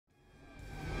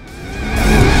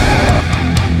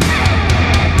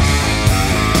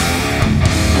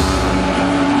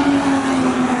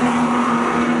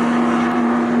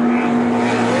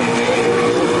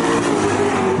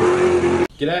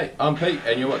I'm Pete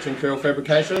and you're watching Feral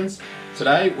Fabrications.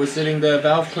 Today we're setting the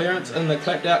valve clearance in the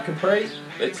clapped out Capri.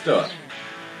 Let's do it.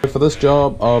 For this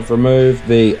job I've removed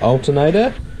the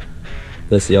alternator.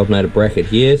 That's the alternator bracket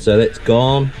here, so that's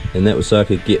gone, and that was so I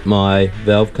could get my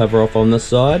valve cover off on this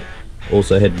side.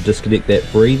 Also had to disconnect that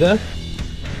breather.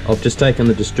 I've just taken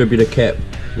the distributor cap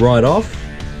right off.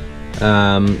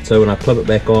 So when I clip it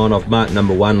back on, I've marked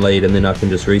number 1 lead and then I can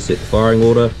just reset the firing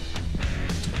order.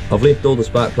 I've left all the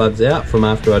spark plugs out from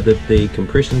after I did the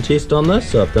compression test on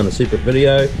this, so I've done a separate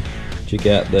video. Check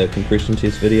out the compression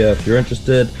test video if you're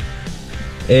interested.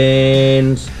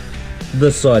 And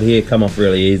this side here come off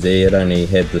really easy. It only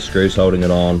had the screws holding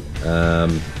it on,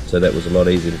 so that was a lot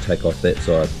easier to take off that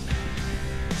side.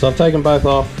 So I've taken both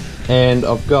off and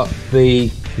I've got the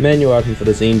manual open for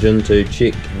this engine to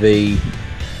check the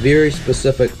very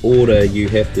specific order you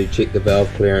have to check the valve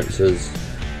clearances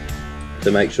to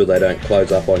make sure they don't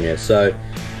close up on you. So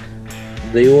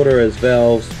the order is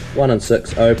valves 1 and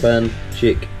 6 open,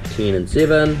 check 10 and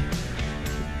 7,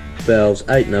 valves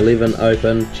 8 and 11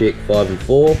 open, check 5 and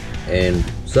 4, and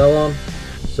so on.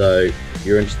 So if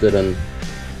you're interested in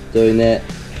doing that,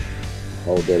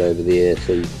 hold that over there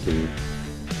so you can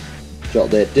jot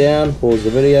that down, pause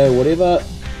the video, whatever.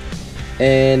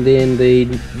 And then the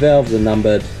valves are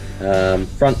numbered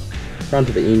front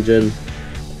of the engine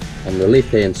on the left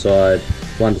hand side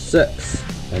 1 to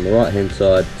 6, on the right hand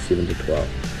side 7 to 12.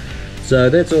 So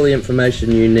that's all the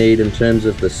information you need in terms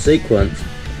of the sequence.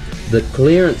 The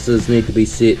clearances need to be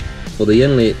set for the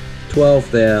inlet 12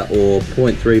 thou or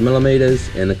 0.3 millimeters,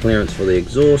 and the clearance for the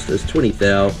exhaust is 20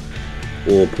 thou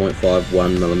or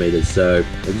 0.51 millimeters. So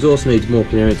exhaust needs more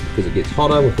clearance because it gets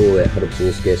hotter with all that hot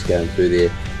exhaust gas going through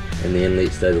there, and the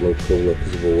inlet stays a little cooler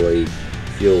because of all the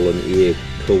fuel and air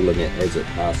cooling it as it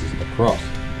passes across.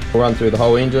 We'll run through the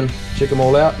whole engine, check them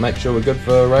all out, make sure we're good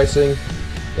for racing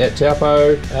at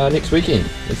Taupo next weekend.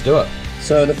 Let's do it.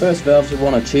 So the first valves we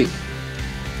want to check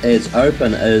as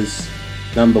open is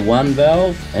number 1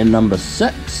 valve and number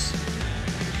 6.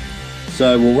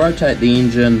 So we'll rotate the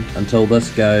engine until this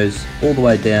goes all the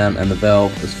way down and the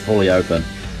valve is fully open.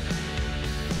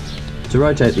 To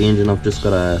rotate the engine, I've just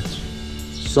got a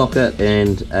socket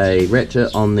and a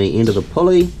ratchet on the end of the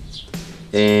pulley,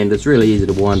 and it's really easy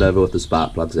to wind over with the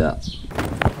spark plugs out.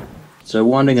 So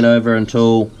winding it over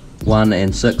until 1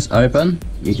 and 6 open,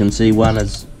 you can see 1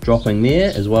 is dropping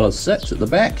there as well as 6 at the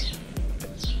back.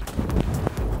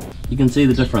 You can see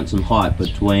the difference in height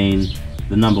between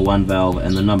the number 1 valve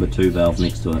and the number 2 valve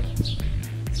next to it.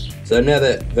 So now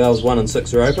that valves 1 and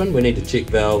 6 are open, we need to check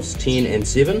valves 10 and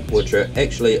 7, which are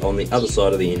actually on the other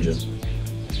side of the engine.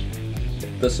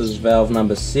 This is valve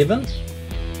number 7,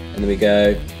 and then we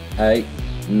go 8,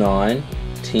 9,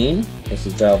 10. This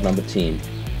is valve number 10.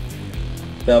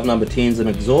 Valve number 10 is an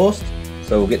exhaust,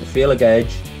 so we'll get the feeler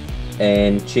gauge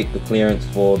and check the clearance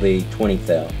for the 20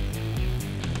 thou.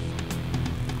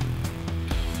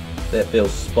 That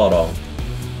feels spot on.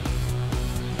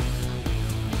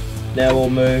 Now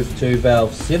we'll move to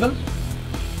valve 7,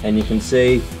 and you can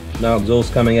see no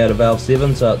exhaust coming out of valve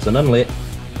 7, so it's an inlet.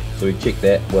 So we check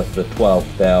that with the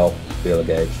 12 thou feeler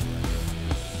gauge.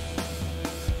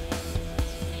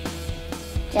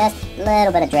 Just a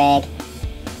little bit of drag.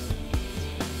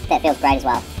 That feels great as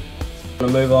well. I'm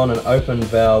going to move on and open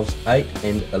valves 8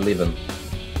 and 11.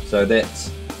 So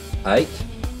that's 8,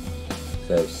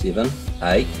 so 7,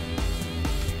 8,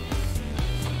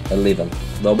 11.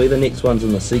 They'll be the next ones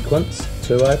in the sequence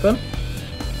to open.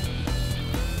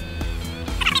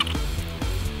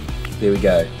 There we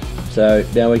go. So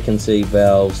now we can see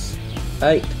valves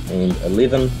 8 and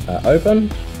 11 are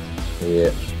open.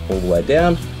 They're all the way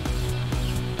down.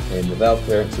 And the valve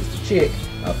clearances to check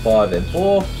are 5 and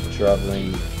 4, which are on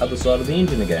the other side of the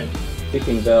engine again.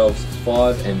 Checking valves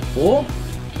 5 and 4.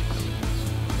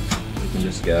 We can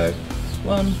just go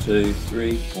 1, 2,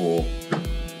 3, 4.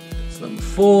 It's number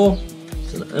 4.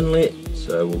 It's an inlet,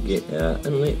 so we'll get our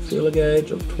inlet feeler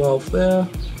gauge of 12 thou.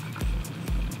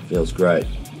 Feels great.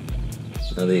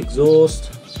 Now the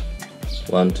exhaust,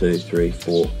 1, 2, 3,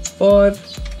 4,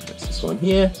 5. That's this one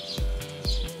here.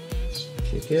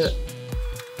 Check it.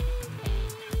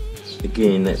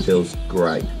 Again, that feels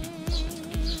great.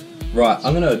 Right,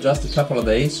 I'm going to adjust a couple of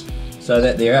these so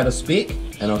that they're out of spec,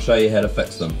 and I'll show you how to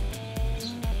fix them.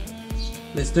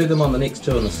 Let's do them on the next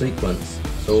 2 in the sequence.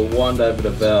 So we'll wind over to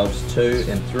valves 2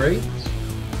 and 3.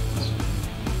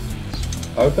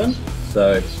 Open.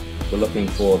 So we're looking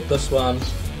for this one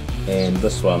and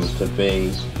this one to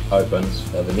be open,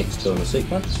 the next 2 in the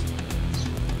sequence.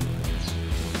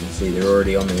 You can see they're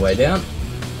already on their way down.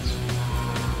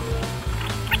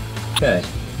 Okay,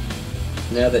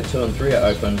 now that 2 and 3 are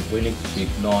open, we need to check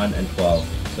 9 and 12.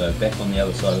 So So back on the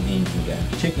other side of the engine again.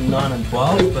 Checking 9 and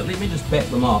 12, but let me just back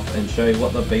them off and show you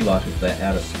what they'll be like if they're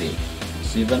out of step.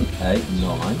 7, 8,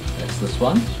 9, that's this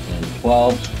one, and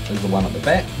 12 is the one at the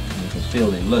back. And you can feel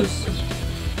they're loose,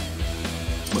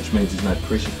 which means there's no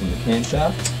pressure from the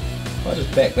camshaft. If I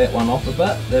just back that one off a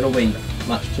bit, that'll be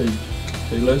much too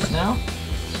loose now.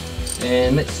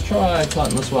 And let's try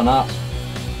tighten this one up,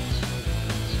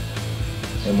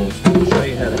 and we'll show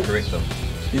you how to correct them.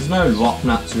 There's no lock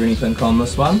nuts or anything on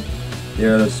this one.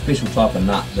 They're a special type of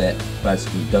nut that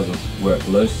basically doesn't work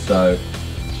loose, so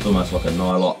it's almost like a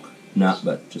nylock nut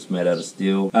but just made out of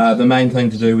steel. The main thing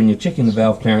to do when you're checking the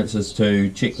valve clearance is to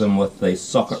check them with the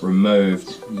socket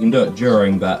removed. You can do it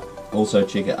during, but also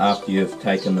check it after you've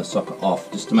taken the socket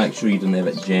off, just to make sure you didn't have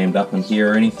it jammed up in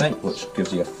here or anything, which could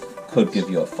give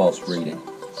you a false reading.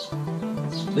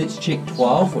 Let's check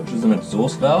 12, which is an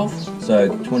exhaust valve, so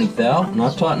 20 thou, and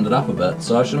I've tightened it up a bit,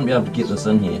 so I shouldn't be able to get this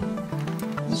in here.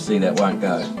 You see that won't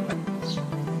go.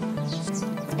 Let's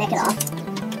back it off.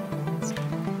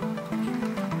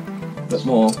 A bit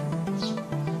more.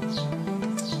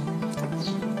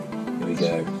 There we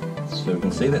go. So we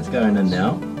can see that's going in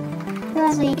now.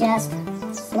 Probably just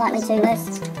slightly too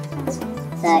loose.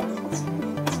 So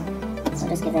I'll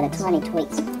just give that a tiny tweak.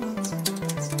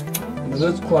 It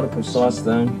is quite a precise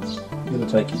thing. You gotta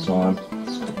take your time.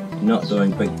 You're not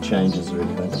doing big changes or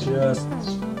anything, just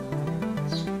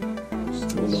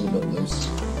a little bit loose.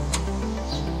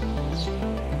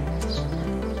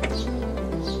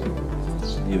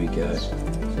 There we go.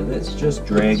 So that's just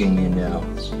dragging there now.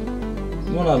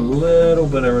 You want a little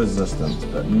bit of resistance,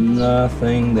 but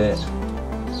nothing that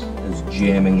is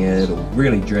jamming it or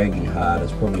really dragging hard.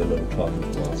 It's probably a little tight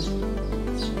as well.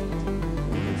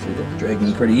 See that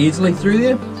dragging pretty easily through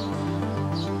there.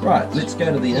 Right, let's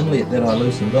go to the inlet that I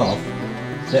loosened off.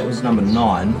 That was number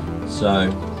 9, so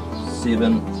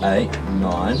 7, 8,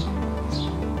 9,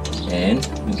 and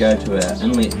we go to our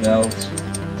inlet valve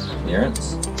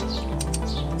clearance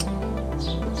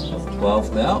of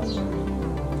 12 thou.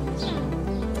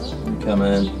 We come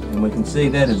in and we can see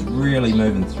that is really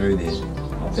moving through there,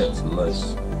 like that's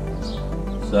loose.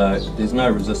 So there's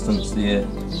no resistance there.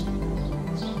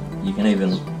 You can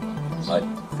even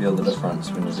feel the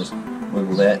difference when you just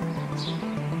wiggle that.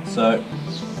 So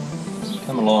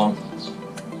come along,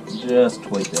 just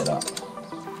tweak that up.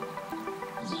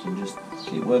 You can just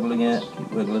keep wiggling it,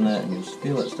 and you'll just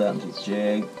feel it starting to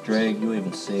drag. You'll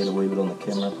even see it a wee bit on the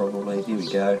camera probably. Here we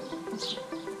go.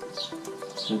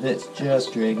 So that's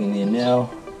just dragging there now.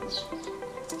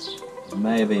 It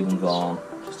may have even gone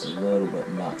just a little bit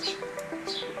much.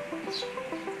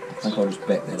 I think I'll just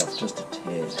back that off just a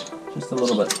tad. Just a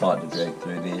little bit tight to drag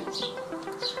through there.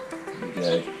 There we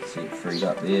go, see it freed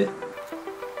up there.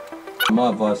 My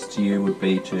advice to you would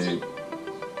be to,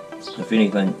 if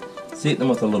anything, set them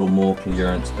with a little more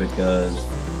clearance, because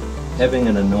having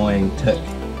an annoying tick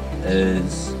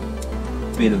is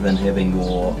better than having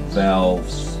your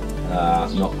valves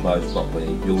not closed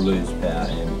properly. You'll lose power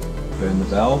and burn the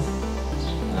valve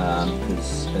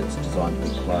because it's designed to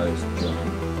be closed during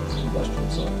the combustion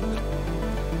cycle.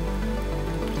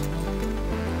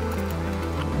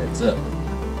 That's it.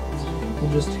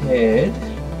 We'll just had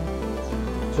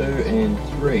 2 and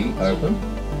 3 open.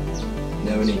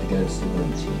 Now we need to go to 7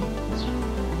 and 10.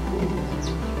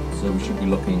 So we should be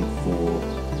looking for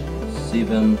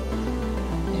 7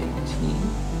 and 10.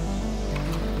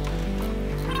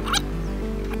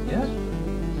 Yeah.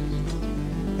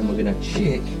 And we're going to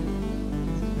check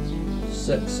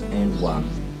 6 and 1.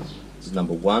 This is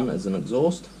number 1 as an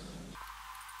exhaust.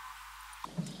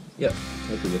 Yep,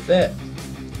 happy with that.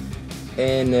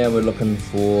 And now we're looking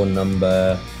for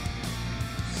number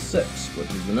 6, which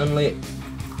is an inlet.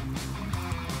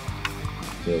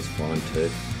 Feels fine too.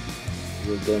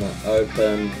 We're going to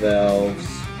open valves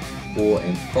 4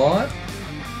 and 5.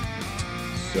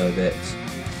 So that's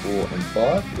 4 and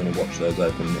 5. We're going to watch those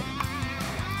open now.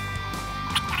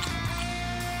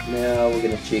 Now we're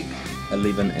going to check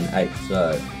 11 and 8.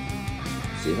 So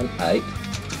 7, 8,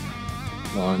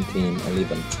 9, 10,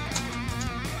 11.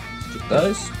 Check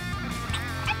those.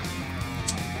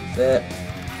 That.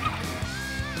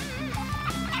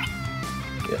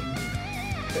 Yep,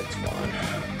 that's fine.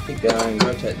 Keep going,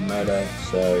 rotate the motor,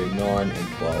 so 9 and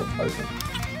 12 open.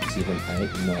 7, 8,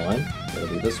 9, that'll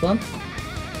be this one.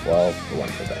 12, the one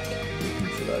for back. Looking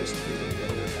for those two.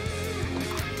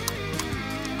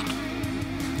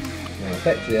 Now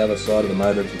back to the other side of the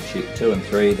motor to check 2 and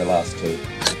 3, the last two.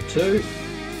 2,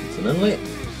 it's an inlet,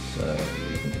 so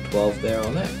looking for 12 there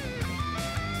on that.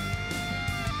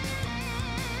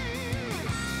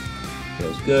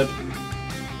 Feels good.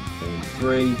 And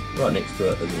 3, right next to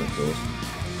it is an exhaust.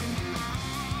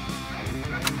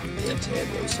 a tad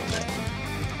loose on that one.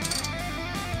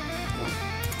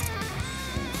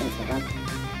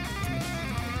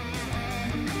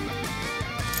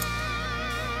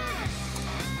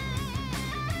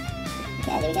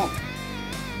 Okay, here we go.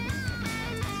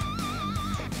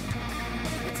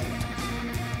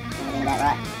 Everything about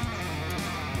right.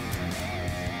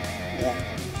 Yeah.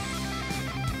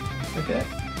 Okay,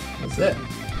 that's it.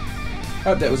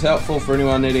 Hope that was helpful for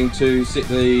anyone needing to set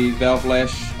the valve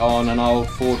lash on an old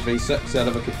Ford V6 out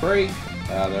of a Capri.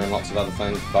 There are lots of other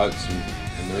things, boats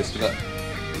and the rest of it.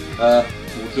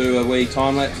 We'll do a wee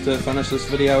time lapse to finish this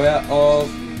video out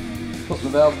of putting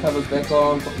the valve covers back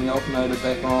on, putting the alternator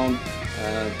back on.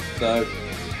 So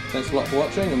thanks a lot for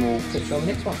watching, and we'll catch you on the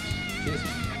next one. Cheers.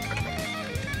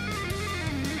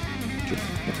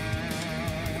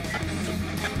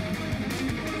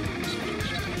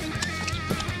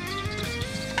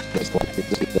 That's